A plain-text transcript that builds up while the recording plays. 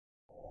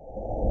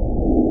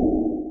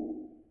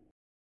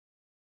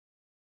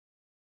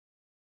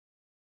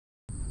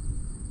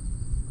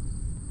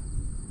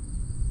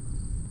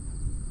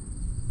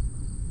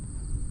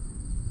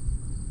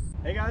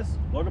Hey guys,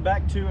 welcome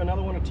back to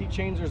another one of T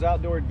Chainzer's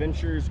Outdoor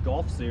Adventures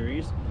Golf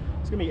Series.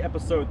 It's gonna be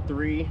episode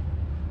 3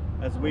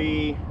 as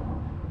we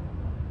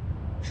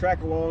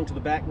track along to the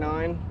back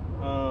 9,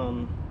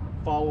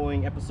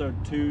 following episode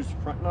 2's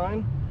front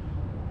 9.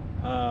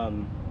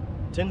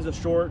 10's a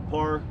short,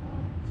 par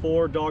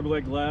 4,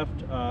 dogleg left,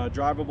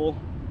 drivable.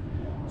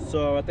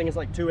 So I think it's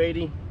like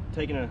 280,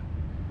 taking a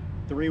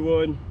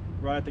 3-wood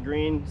right at the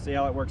green. See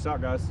how it works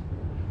out, guys.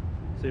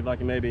 See if I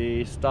can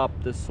maybe stop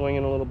this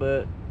swinging a little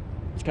bit.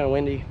 It's kind of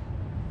windy.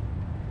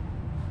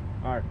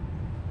 All right.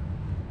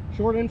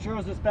 Short intro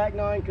is this back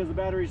 9 because the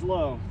battery's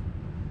low.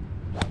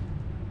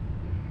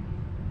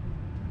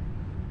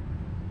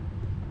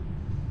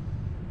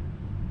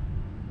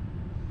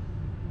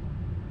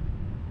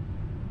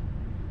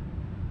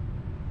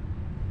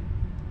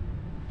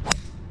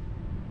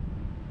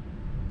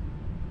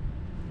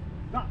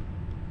 Stop.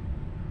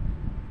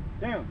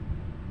 Down.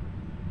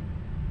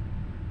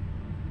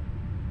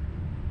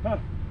 Huh.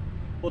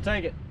 We'll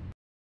take it.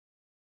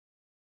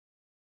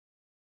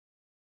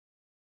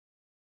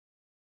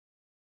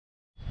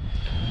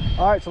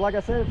 All right, so like I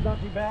said, it's not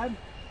too bad,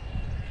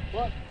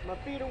 but my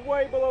feet are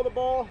way below the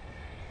ball.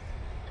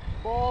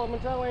 I'm gonna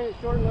try to land it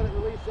short and let it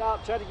release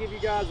out. Try to give you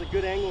guys a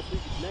good angle so you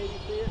can maybe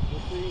see it.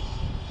 We'll see.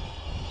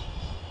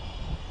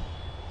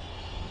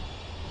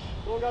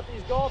 Still got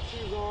these golf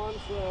shoes on,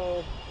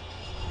 so.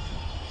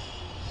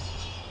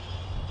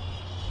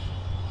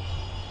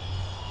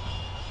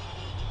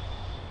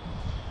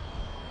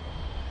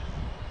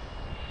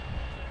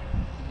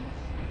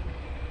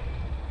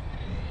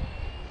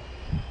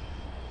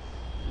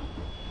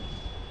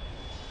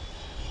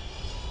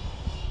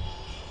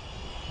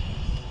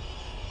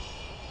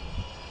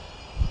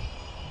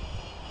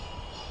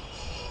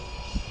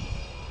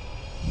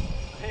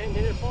 And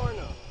hit it far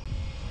enough.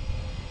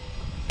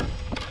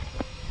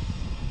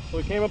 So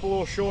we came up a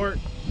little short.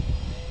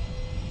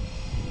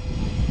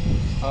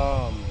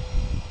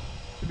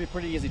 Should be a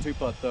pretty easy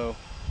 2-putt though.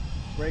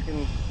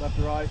 Breaking left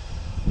to right.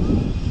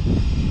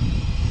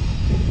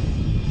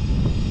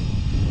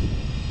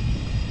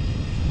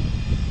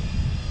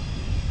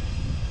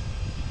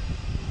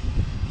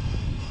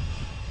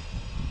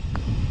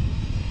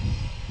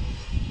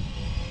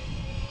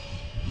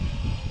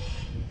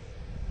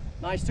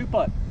 Nice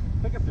 2-putt.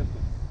 Pickup distance.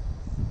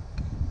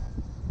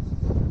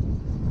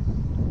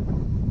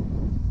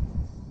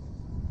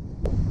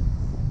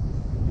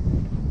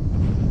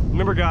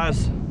 Remember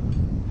guys,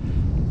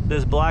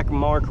 this black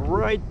mark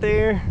right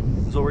there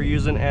is what we're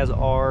using as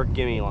our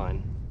gimme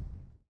line.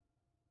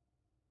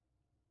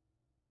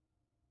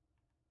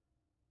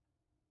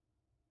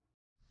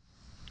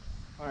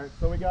 All right,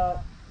 so we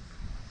got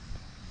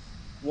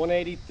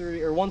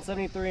 183 or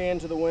 173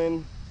 into the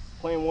wind,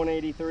 playing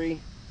 183.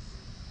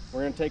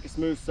 We're gonna take a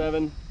smooth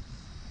 7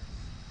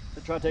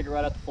 to try to take it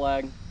right at the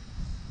flag.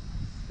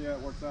 See how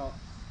it works out.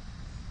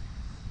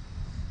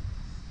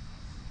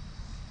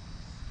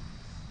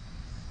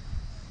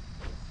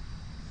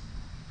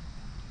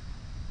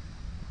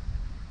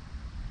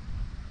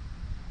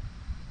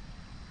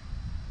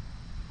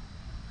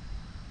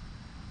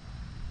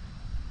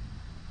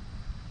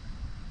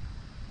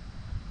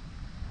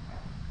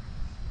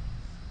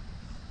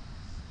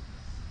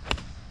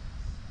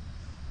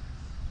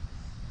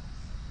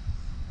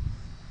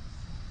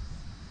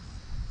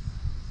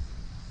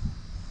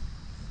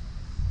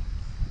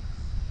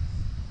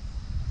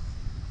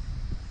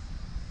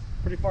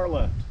 Pretty far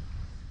left.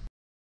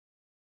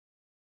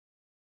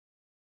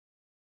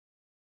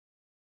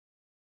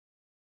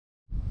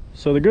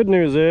 So the good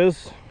news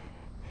is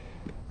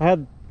I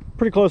had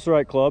pretty close to the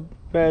right club.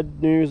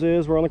 Bad news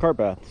is we're on the cart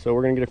path, so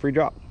we're gonna get a free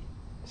drop.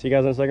 See you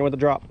guys in a second with the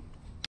drop.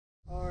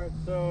 All right,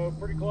 so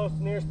pretty close to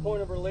the nearest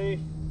point of relief.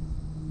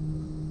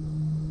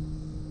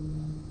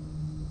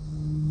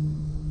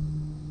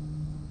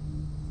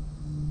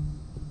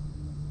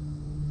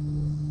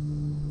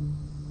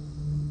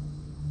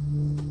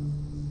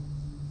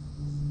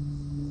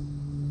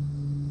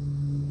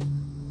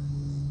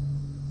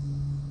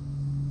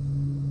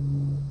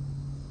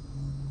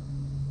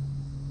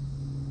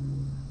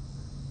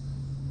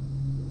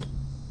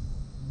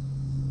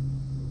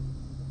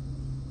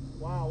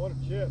 Wow, what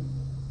a chip.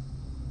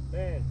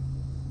 Man.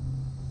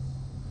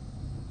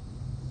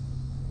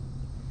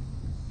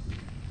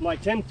 I'm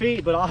like 10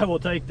 feet, but I will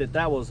take that.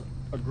 That was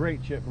a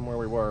great chip from where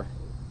we were.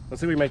 Let's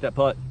see if we can make that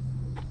putt.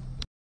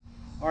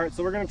 All right,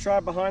 so we're gonna try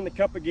behind the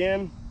cup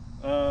again.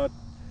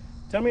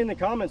 Tell me in the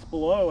comments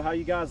below how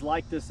you guys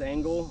like this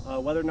angle,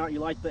 whether or not you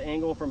like the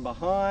angle from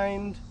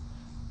behind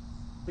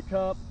the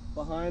cup,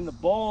 behind the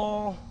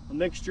ball, a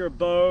mixture of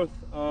both.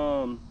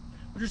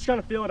 We're just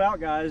trying to feel it out,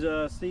 guys,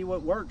 see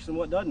what works and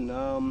what doesn't.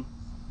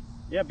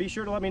 Yeah, be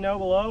sure to let me know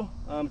below.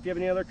 If you have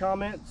any other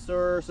comments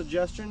or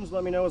suggestions,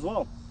 let me know as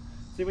well.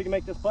 See if we can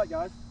make this putt,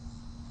 guys.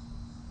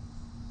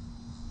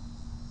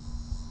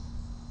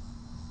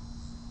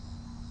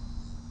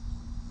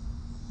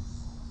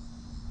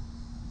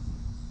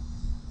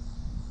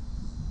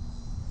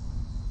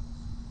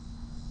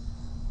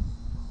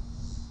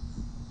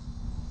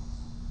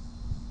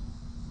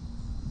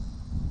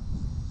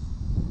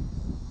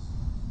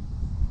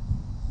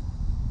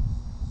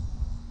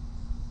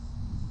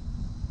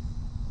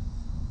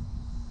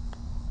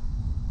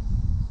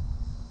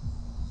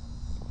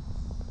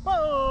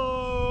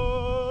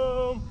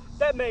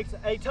 makes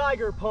a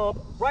tiger pump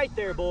right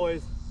there,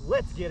 boys.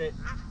 Let's get it.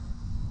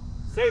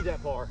 Save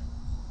that bar.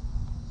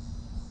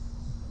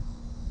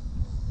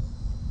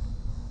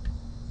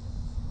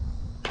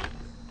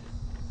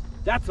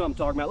 That's what I'm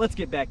talking about. Let's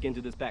get back into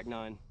this back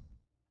nine.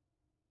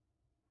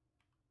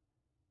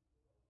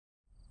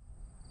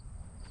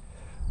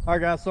 All right,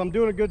 guys, so I'm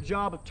doing a good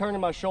job of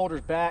turning my shoulders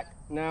back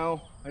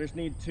now. I just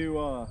need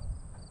to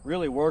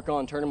really work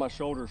on turning my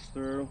shoulders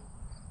through.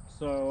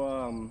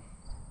 So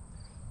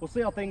we'll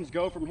see how things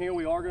go from here.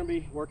 We are going to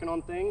be working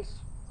on things,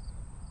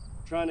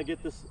 trying to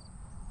get this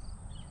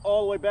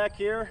all the way back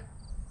here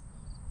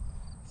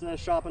instead of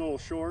shopping a little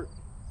short.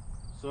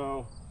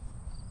 So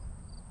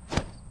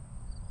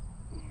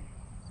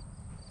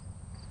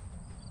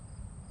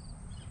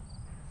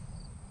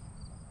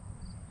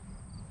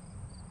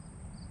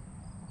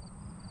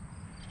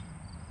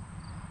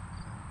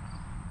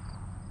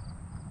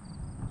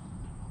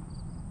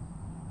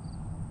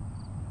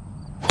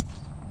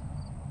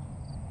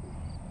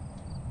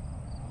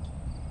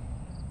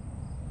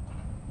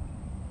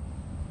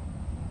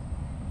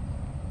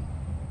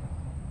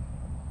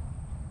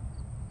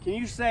can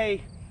you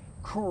say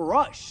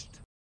crushed?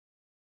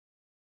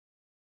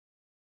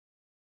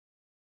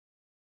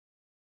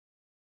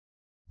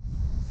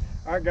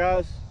 All right,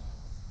 guys,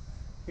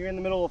 here in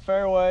the middle of the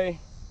fairway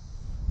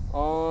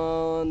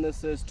on,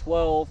 this is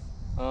 12,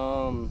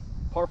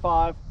 par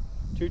 5,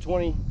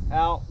 220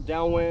 out,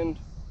 downwind.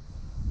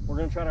 We're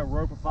gonna try to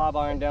rope a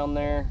 5-iron down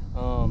there.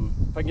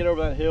 If I get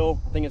over that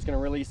hill, I think it's gonna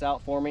release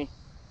out for me.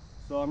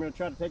 So I'm gonna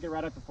try to take it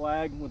right at the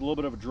flag with a little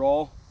bit of a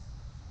draw.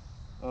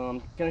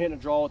 Kind of hitting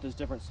a draw with this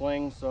different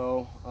sling,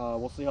 so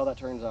we'll see how that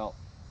turns out.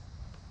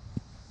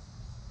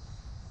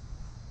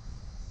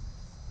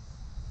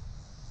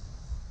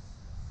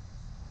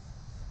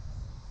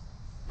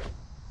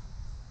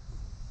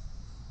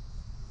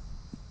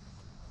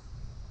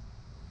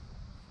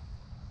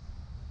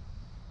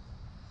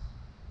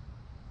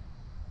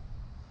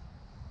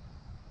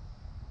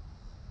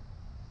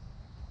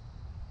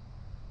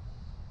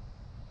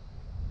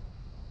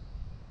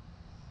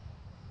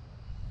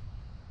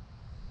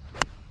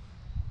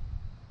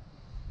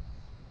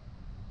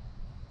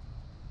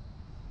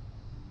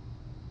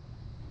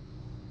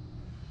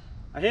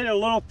 I hit it a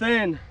little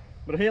thin,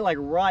 but I hit it like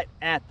right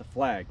at the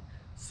flag.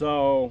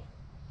 So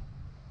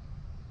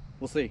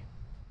we'll see.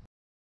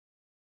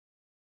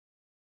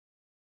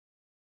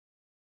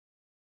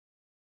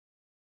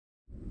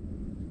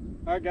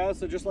 All right, guys,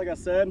 so just like I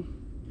said,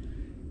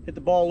 hit the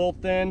ball a little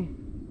thin,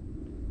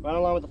 right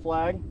on line with the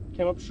flag.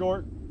 Came up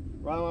short,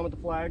 right on line with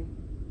the flag.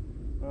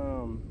 We're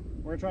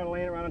gonna try to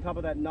land it right on top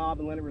of that knob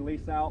and let it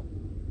release out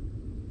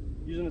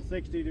using a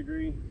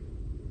 60-degree.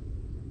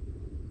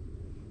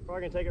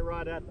 Probably gonna take it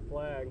right at the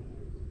flag.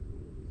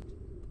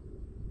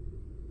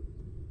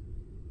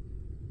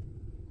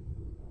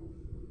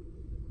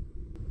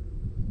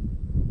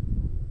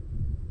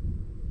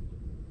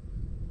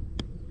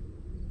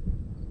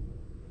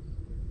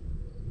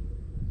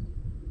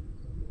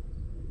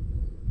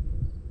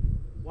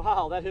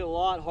 Wow, that hit a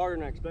lot harder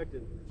than I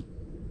expected.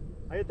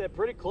 I hit that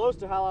pretty close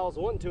to how I was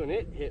wanting to, and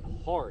it hit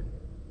hard.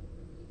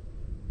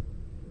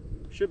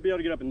 Should be able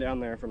to get up and down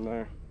there from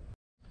there.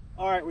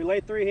 All right, we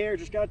laid 3 here,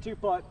 just got a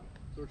 2-putt,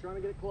 so we're trying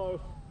to get it close.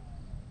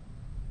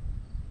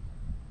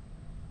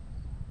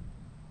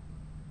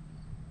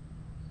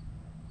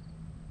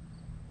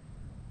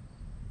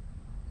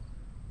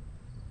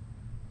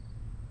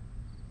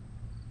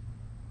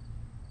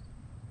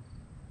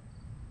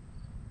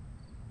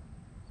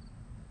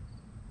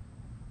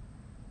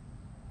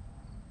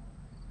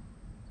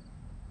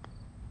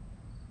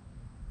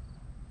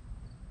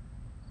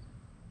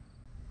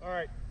 All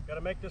right, got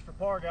to make this for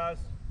par, guys.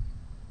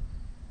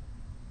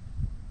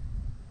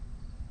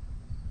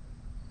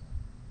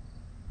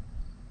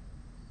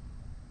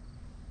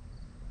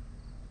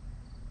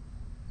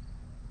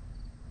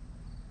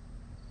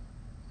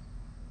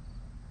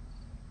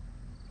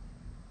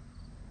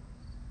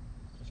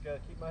 Just got to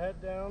keep my head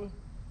down,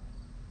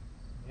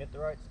 hit the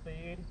right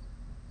speed.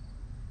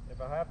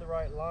 If I have the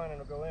right line,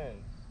 it'll go in.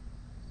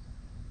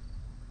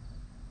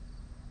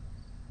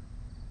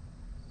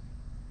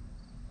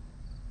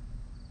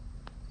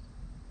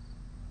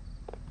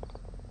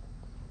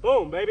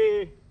 Boom,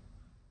 baby.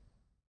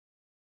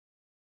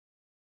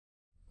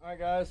 All right,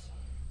 guys,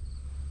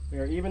 we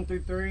are even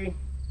through 3.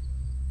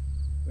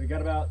 We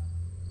got about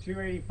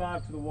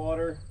 285 to the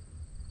water.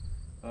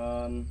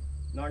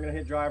 Not gonna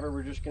hit driver,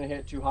 we're just gonna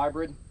hit 2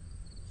 hybrid.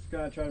 Just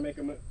gonna try to make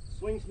them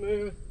swing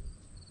smooth.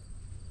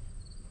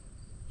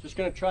 Just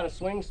gonna try to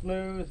swing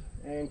smooth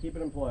and keep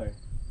it in play.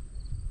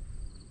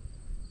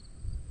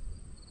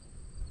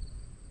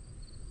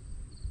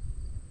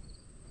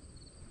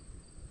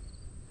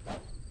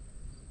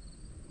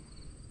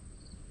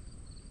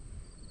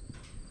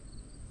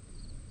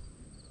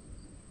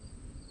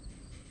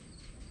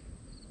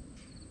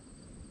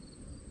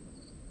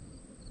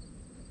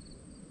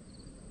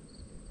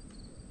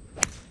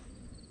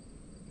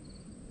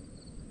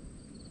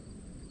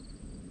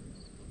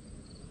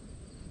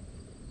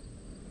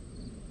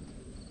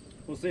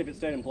 We'll see if it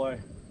stayed in play.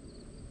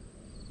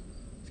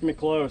 gonna be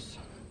close.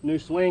 New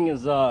swing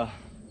is gonna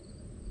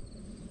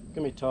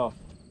be tough.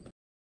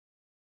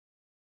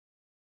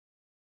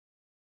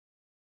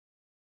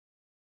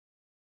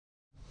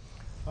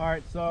 All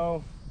right,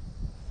 so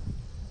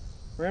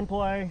we're in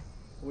play.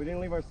 We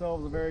didn't leave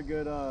ourselves a very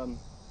good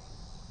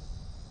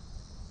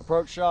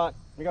approach shot.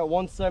 We got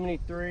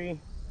 173.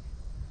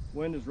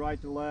 Wind is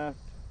right to left.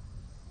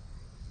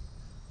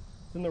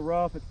 It's in the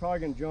rough. It's probably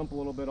gonna jump a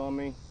little bit on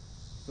me.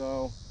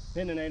 So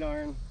hitting an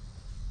 8-iron.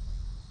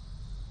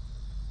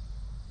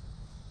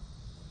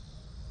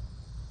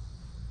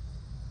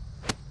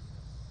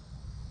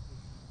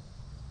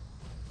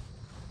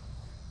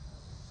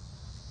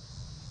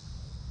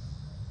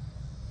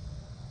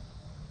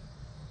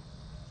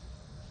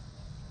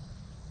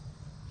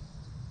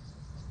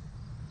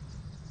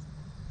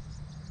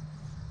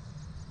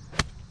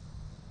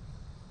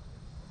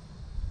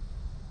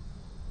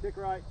 Stick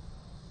right.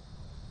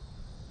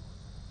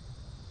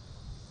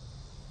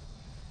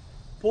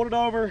 Pulled it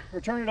over, or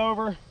turned it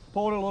over,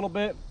 pulled it a little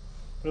bit,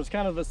 but it was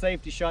kind of a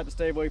safety shot to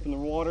stay away from the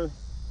water.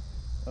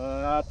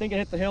 I think it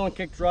hit the hill and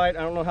kicked right.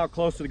 I don't know how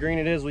close to the green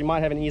it is. We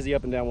might have an easy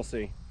up and down, we'll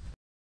see.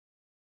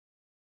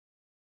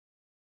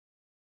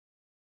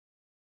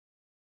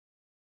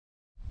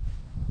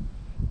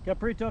 Got a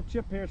pretty tough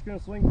chip here. It's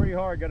gonna swing pretty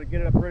hard. Got to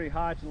get it up pretty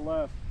high to the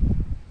left.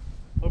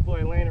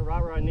 Hopefully I land it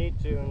right where I need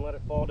to and let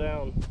it fall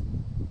down.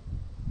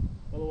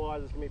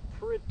 Otherwise it's gonna be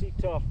pretty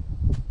tough.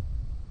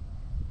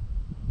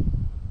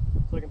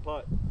 Second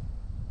putt.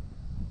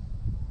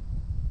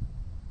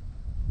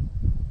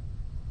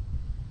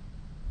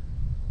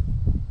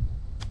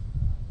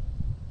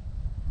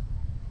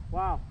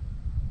 Wow.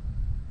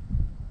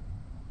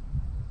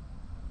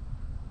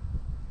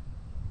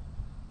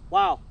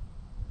 Wow.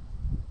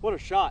 What a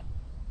shot.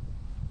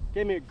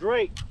 Gave me a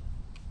great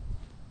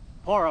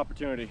par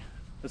opportunity.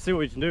 Let's see what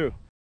we can do.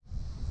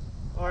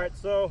 All right,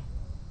 so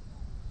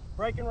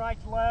breaking right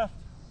to left,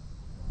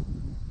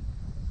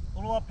 a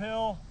little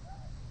uphill,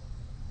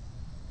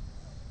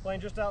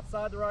 playing just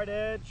outside the right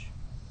edge,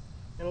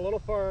 and a little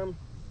firm.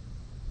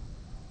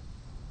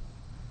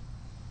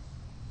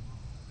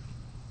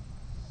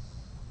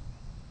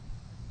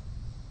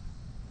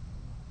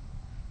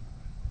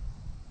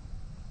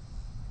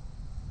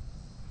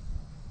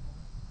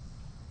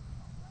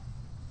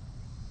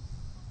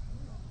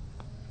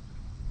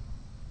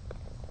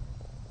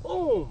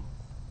 Boom!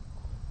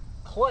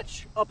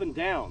 Clutch up and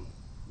down.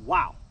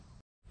 Wow.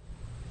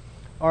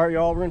 All right,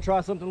 y'all, we're gonna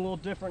try something a little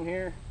different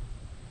here.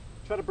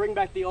 Try to bring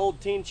back the old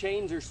teen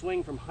changer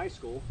swing from high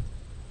school.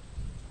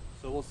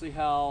 So we'll see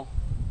how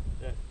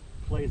that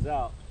plays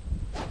out.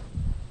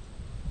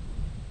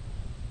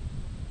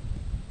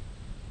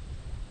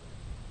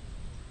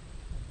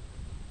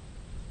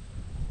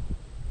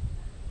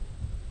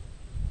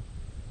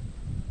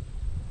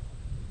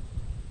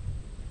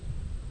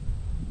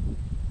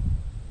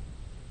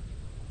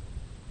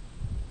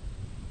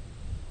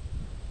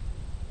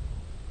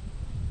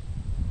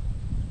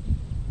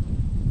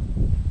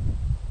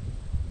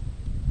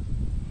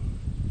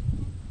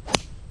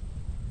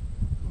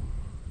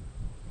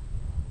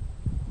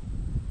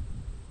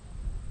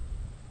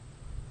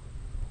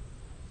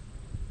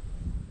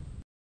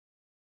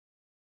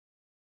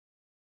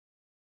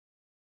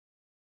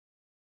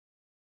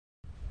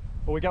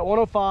 But we got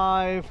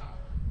 105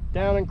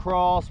 down and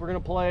cross. We're gonna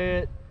play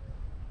it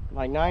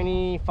like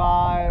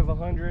 95,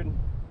 100.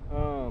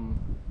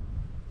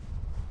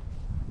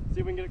 See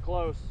if we can get it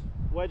close.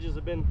 Wedges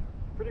have been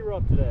pretty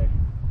rough today,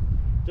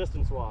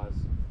 distance-wise.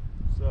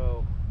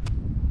 So,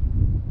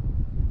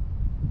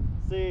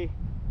 see if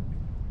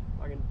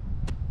I can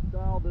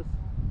dial this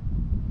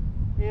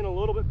in a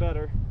little bit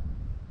better.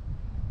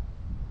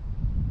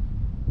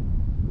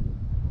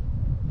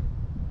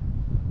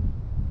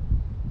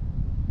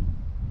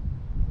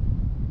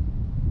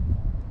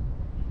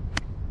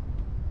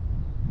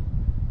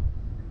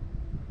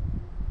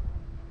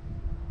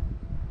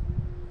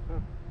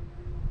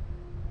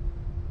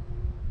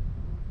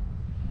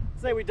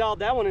 Say we dialed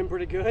that one in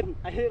pretty good.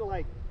 I hit it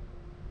like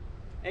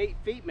 8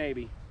 feet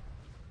maybe.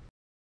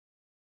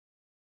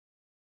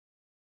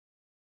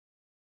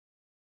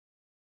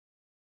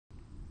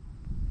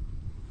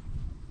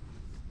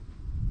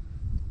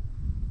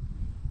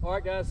 All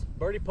right guys,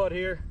 birdie putt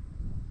here.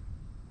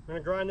 I'm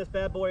gonna grind this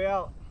bad boy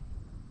out.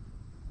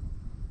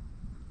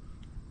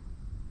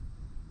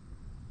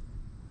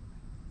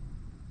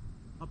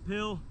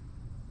 Uphill,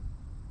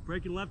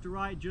 breaking left to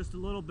right just a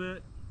little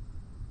bit.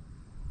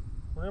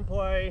 We're gonna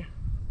play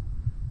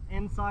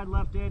inside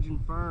left edge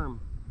and firm.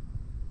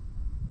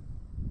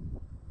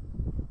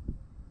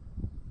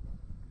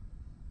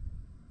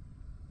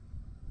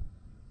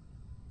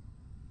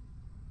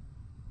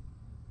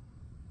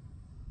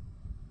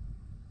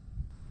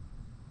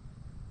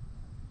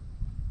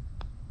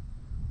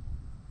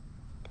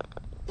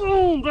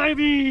 Boom,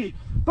 baby!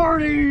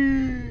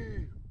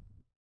 Birdie!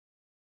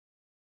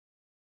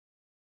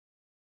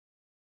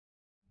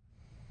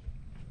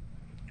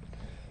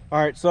 All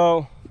right,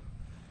 so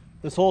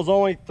this hole's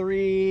only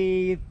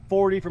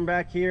 340 from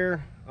back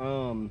here.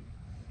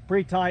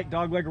 Pretty tight,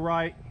 dog leg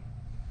right.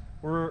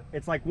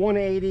 It's like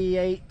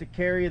 188 to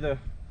carry the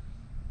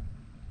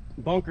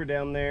bunker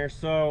down there,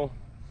 so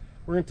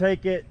we're gonna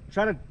take it,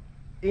 try to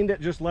end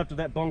it just left of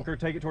that bunker,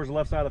 take it towards the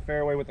left side of the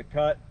fairway with the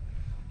cut,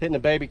 hitting the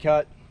baby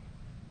cut.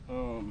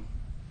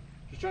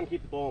 Just trying to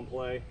keep the ball in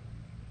play.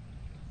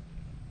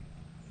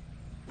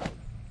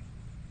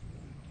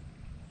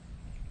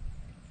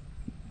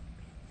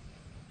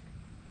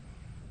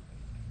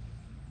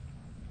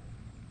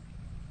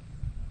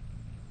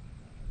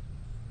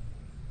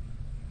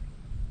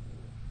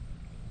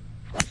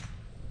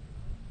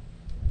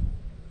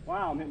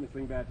 Wow, I'm hitting this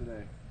thing bad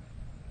today.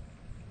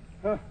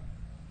 Huh.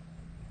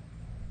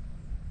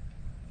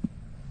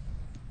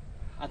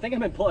 I think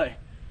I'm in play.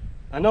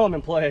 I know I'm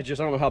in play, I just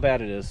don't know how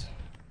bad it is.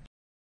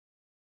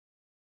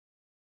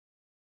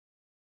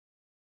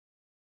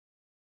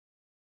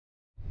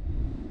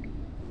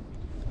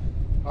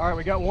 All right,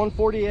 we got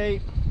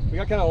 148. We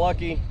got kind of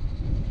lucky.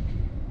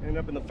 Ended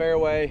up in the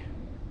fairway.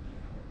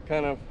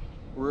 Kind of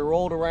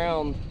rolled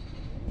around,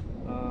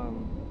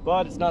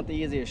 but it's not the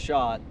easiest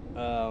shot.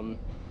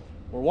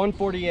 We're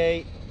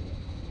 148,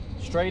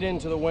 straight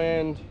into the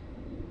wind.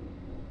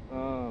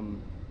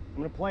 I'm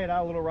gonna play it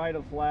out a little right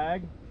of the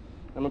flag.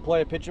 I'm gonna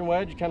play a pitching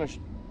wedge, kind of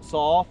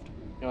soft,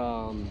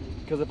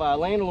 because if I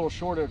land a little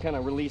short, it'll kind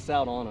of release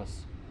out on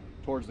us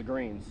towards the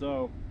green.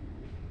 So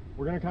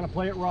we're gonna kind of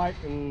play it right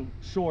and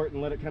short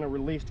and let it kind of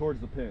release towards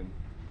the pin.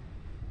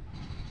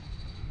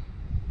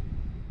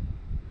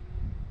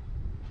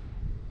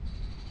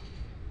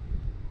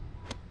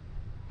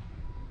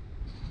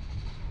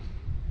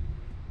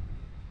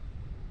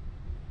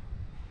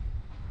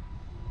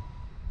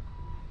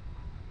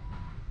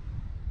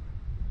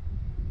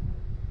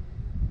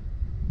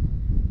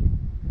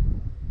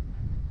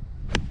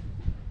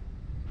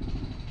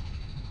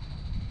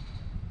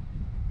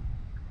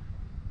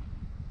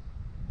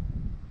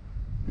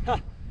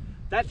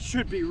 That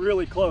should be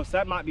really close.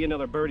 That might be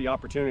another birdie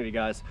opportunity,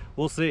 guys.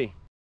 We'll see.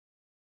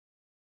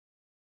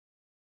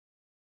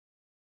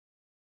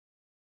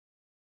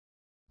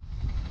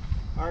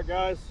 All right,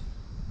 guys.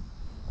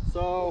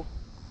 So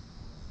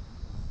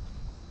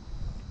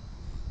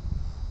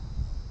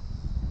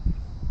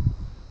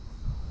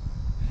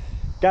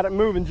got it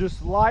moving just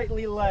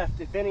slightly left,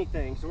 if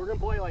anything. So we're gonna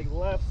play like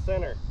left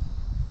center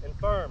and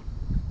firm.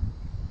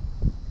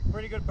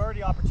 Pretty good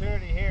birdie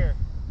opportunity here.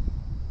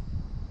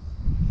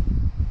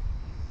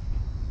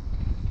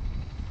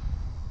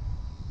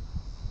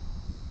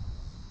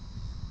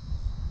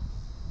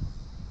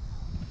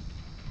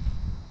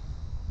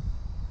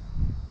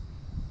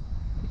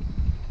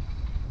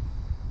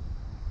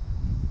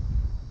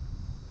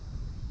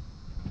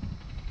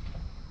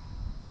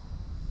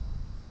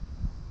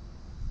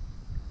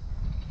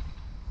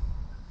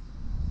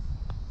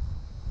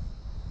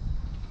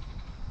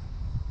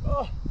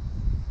 Oh.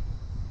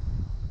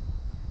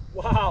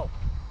 Wow.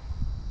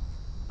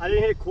 I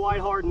didn't hit it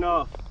quite hard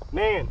enough.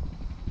 Man.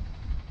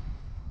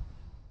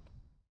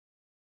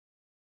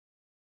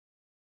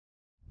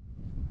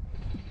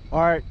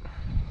 All right.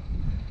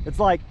 It's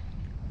like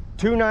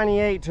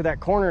 298 to that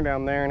corner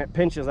down there and it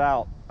pinches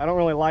out. I don't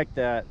really like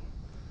that.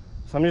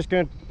 So I'm just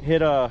going to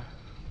hit a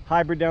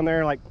hybrid down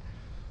there like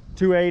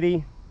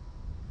 280,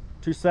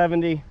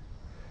 270.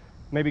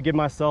 Maybe give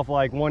myself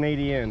like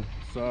 180 in.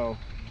 So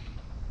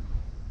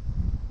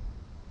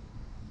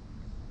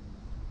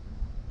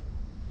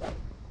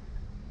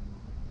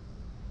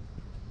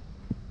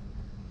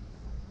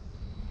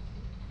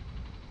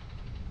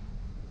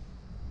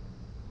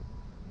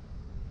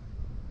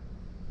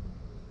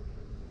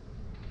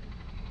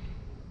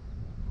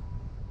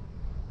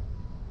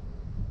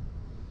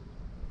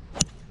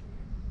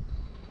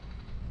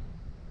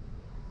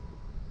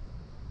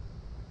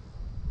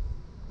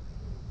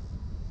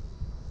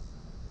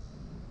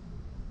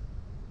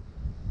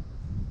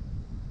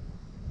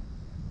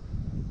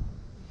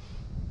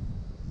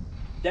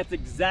that's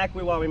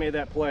exactly why we made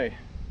that play.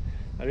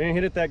 I didn't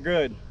hit it that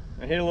good.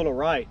 I hit a little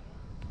right.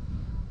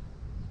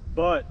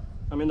 But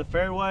I'm in the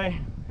fairway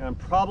and I'm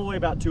probably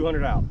about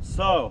 200 out.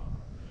 So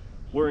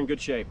we're in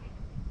good shape.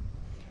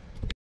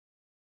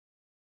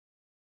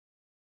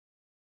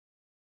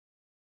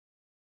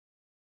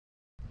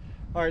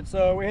 All right,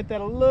 so we hit that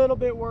a little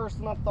bit worse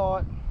than I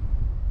thought.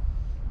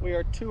 We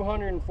are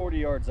 240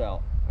 yards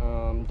out.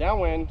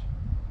 Downwind,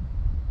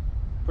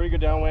 pretty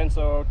good downwind,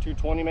 so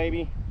 220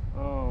 maybe.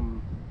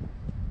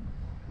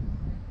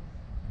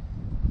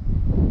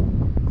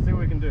 Let's see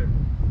what we can do.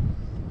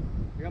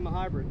 I got my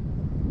hybrid.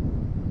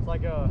 It's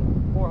like a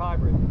 4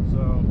 hybrid,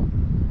 so.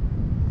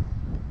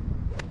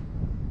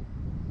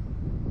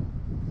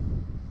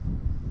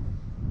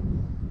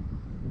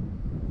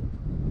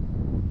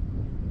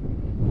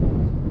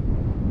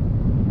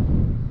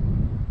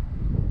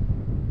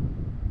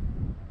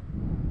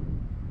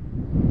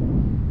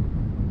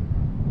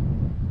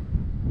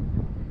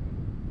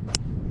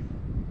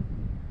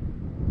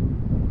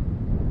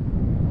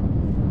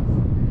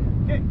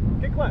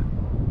 Kick left.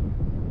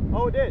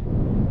 Oh, it did.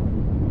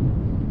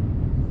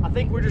 I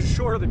think we're just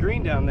short of the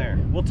green down there.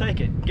 We'll take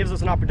it. Gives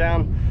us an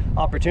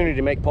opportunity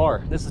to make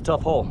par. This is a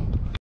tough hole.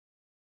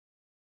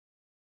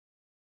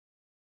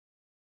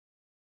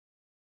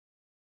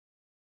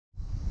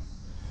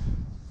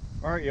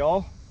 All right,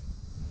 y'all.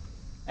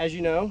 As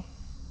you know,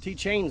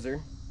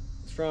 T-Chainser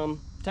is from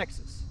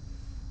Texas.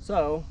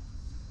 So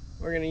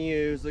we're gonna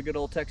use the good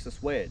old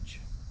Texas wedge.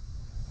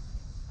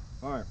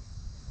 All right.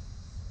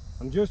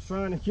 I'm just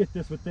trying to get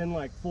this within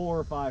like 4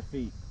 or 5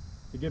 feet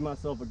to give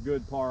myself a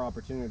good par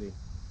opportunity.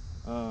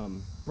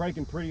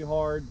 Braking pretty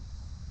hard.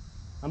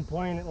 I'm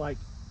playing it like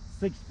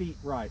 6 feet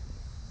right.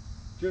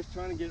 Just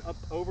trying to get up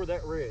over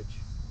that ridge.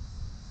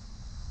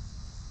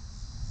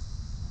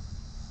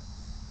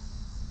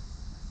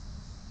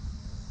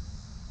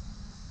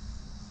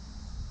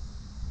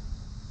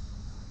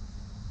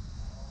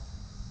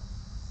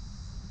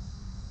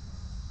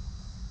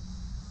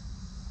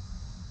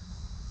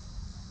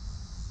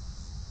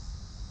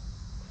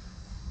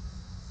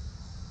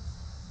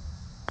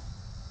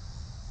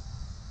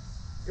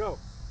 Go,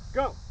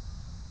 go.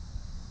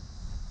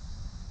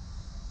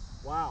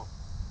 Wow.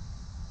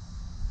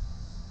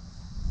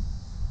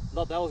 I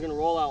thought that was gonna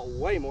roll out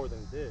way more than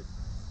it did.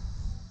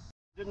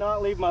 Did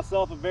not leave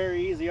myself a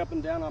very easy up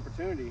and down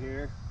opportunity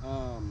here.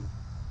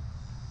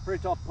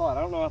 Pretty tough putt.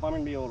 I don't know if I'm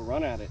gonna be able to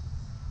run at it.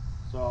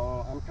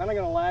 So I'm kind of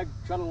gonna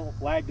try to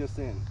lag this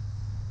in.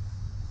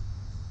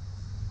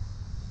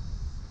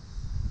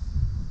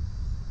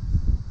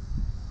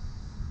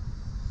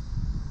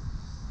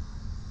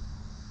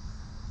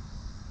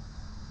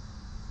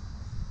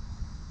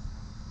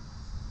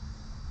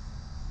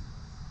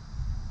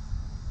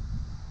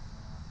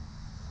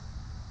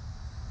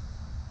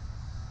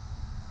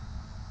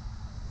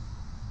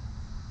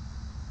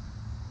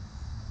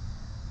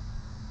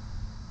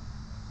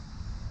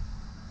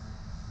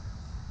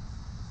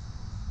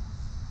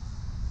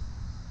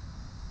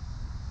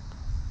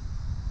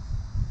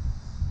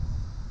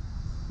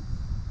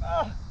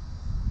 Ah,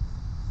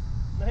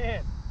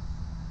 man.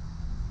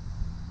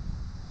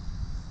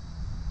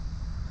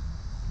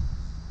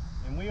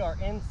 And we are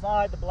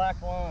inside the black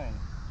line.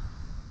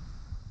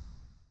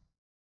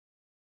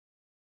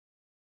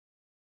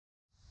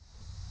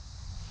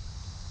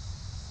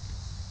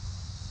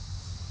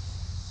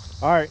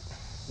 All right,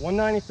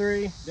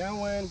 193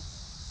 downwind,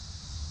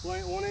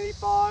 playing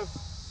 185,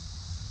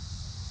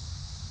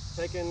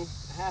 taking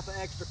half an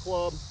extra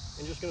club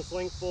and just gonna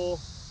swing full,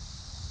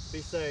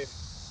 be safe.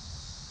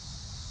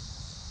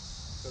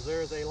 Because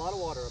there is a lot of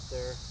water up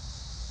there.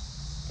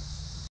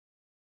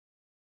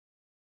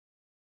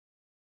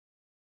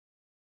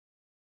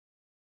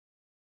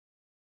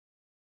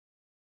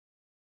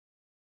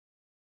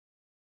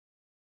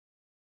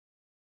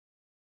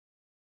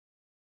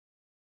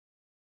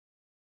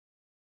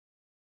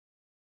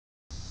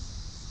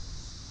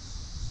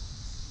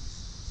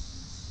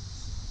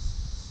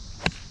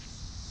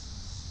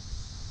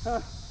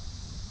 Huh.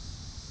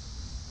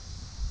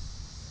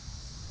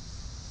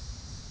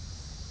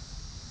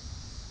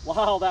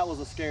 Wow, that was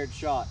a scared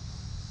shot.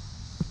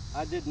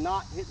 I did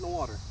not hit in the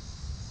water.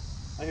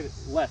 I hit it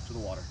left to the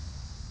water.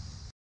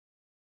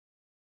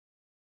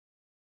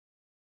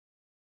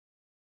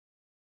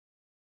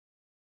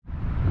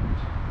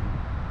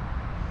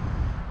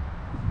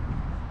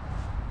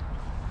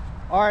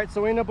 All right,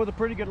 so we end up with a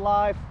pretty good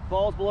lie.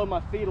 Ball's below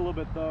my feet a little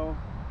bit though.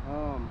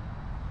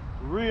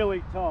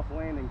 Really tough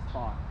landing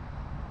spot.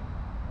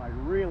 Like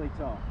really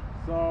tough.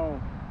 So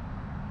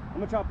I'm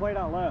gonna try to play it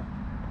out left.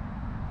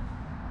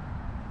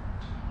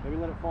 Maybe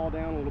let it fall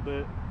down a little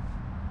bit.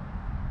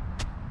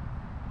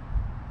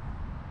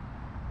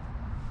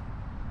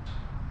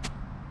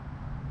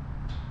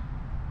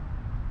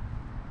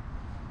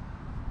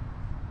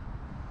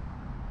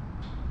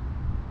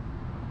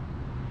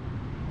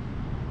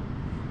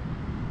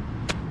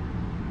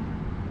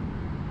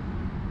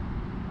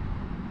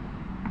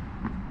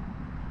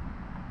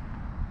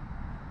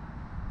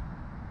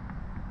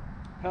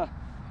 Huh.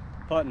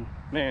 Putting,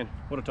 man,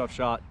 what a tough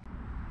shot.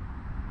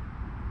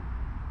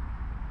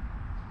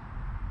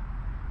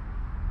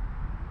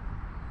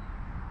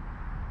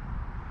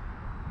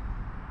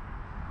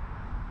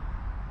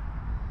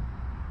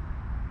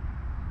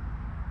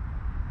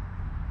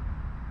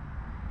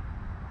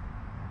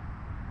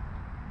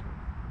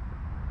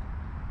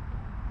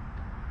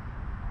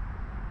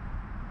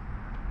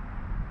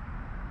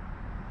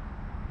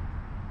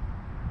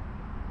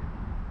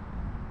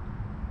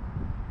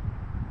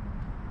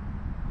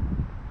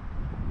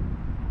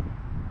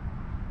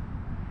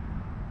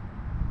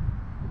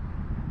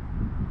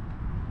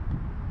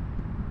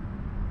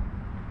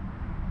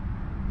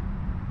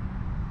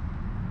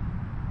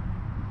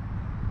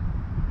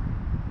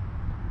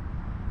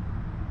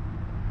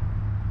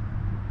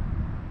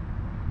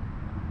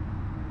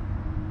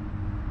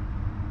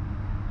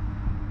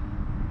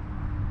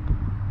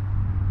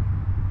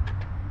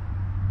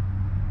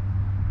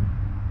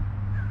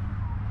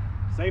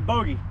 Save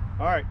bogey.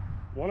 All right,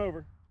 one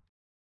over.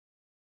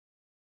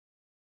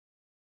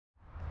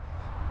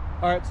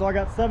 All right, so I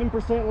got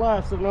 7%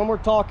 left, so no more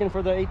talking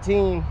for the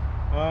 18.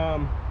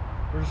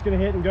 We're just gonna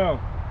hit and go.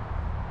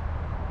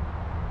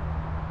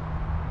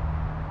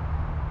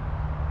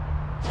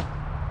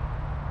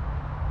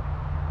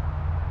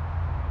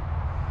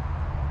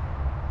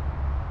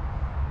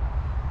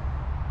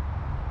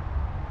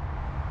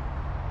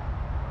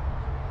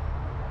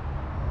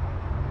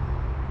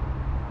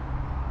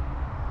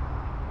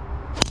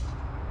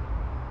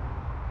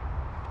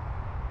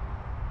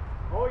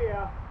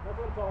 That's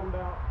what I'm talking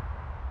about.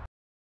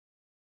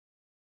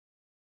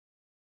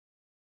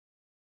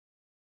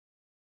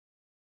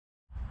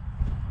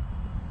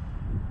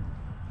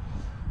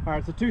 All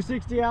right, so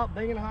 260 out,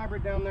 banging a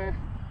hybrid down there.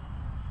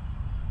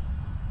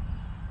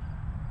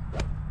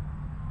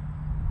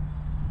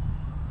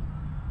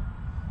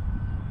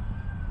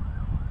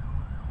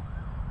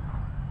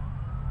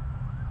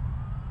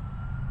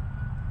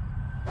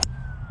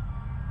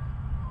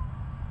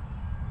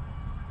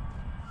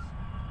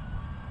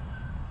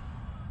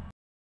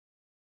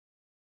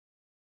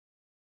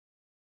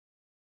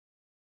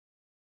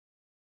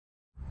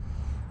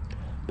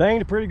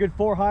 Banged a pretty good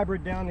 4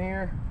 hybrid down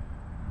here.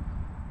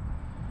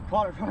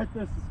 Caught it right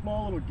this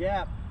small little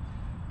gap.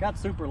 Got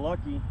super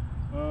lucky.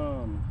 See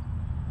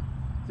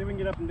if we can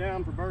get up and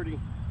down for birdie.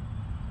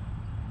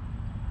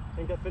 I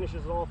think that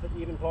finishes off at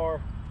even par.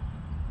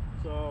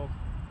 So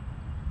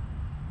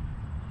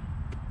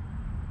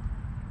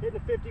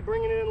hitting a 50,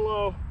 bringing it in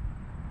low.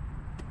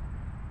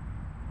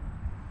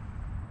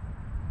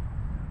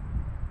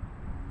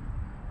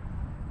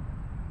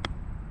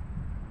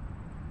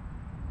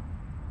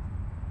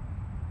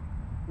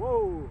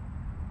 Whoa,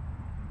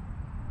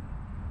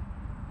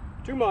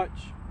 too much,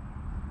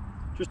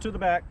 just to the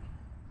back.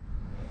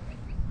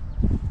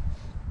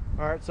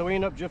 All right, so we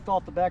end up just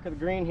off the back of the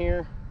green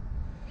here.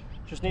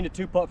 Just need a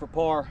 2-putt for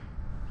par.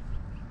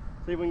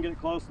 See if we can get it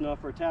close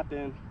enough for a tap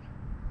in.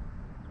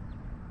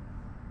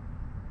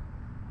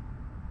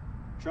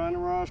 Trying to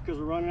rush because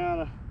we're running out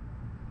of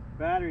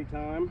battery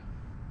time.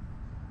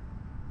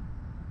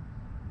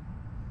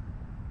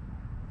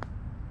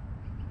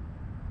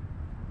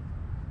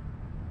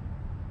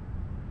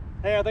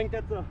 Hey, I think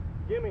that's a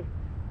gimme.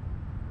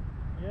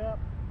 Yep,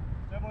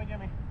 definitely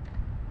gimme.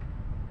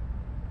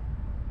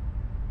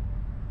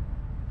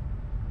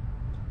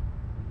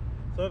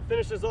 So it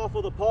finishes off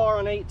with a par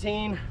on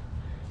 18. I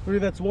believe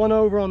that's 1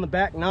 over on the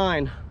back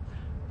 9.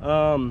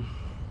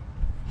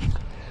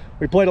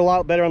 We played a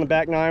lot better on the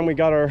back 9. We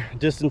got our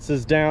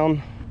distances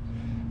down.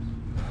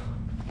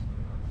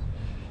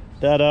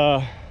 That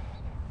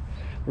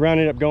round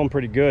ended up going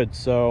pretty good.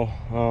 So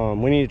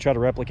we need to try to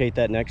replicate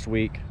that next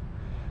week.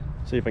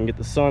 See if I can get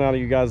the sun out of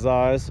you guys'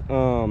 eyes.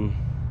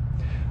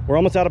 We're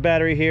almost out of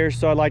battery here,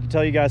 so I'd like to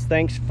tell you guys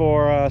thanks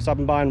for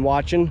stopping by and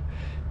watching.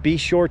 Be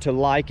sure to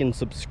like and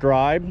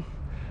subscribe.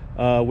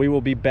 We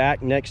will be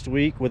back next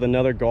week with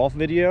another golf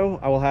video.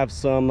 I will have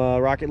some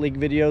Rocket League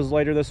videos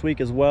later this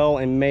week as well,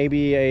 and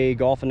maybe a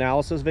golf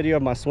analysis video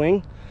of my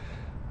swing.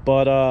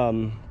 But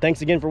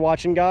thanks again for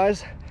watching,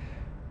 guys.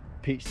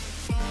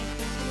 Peace.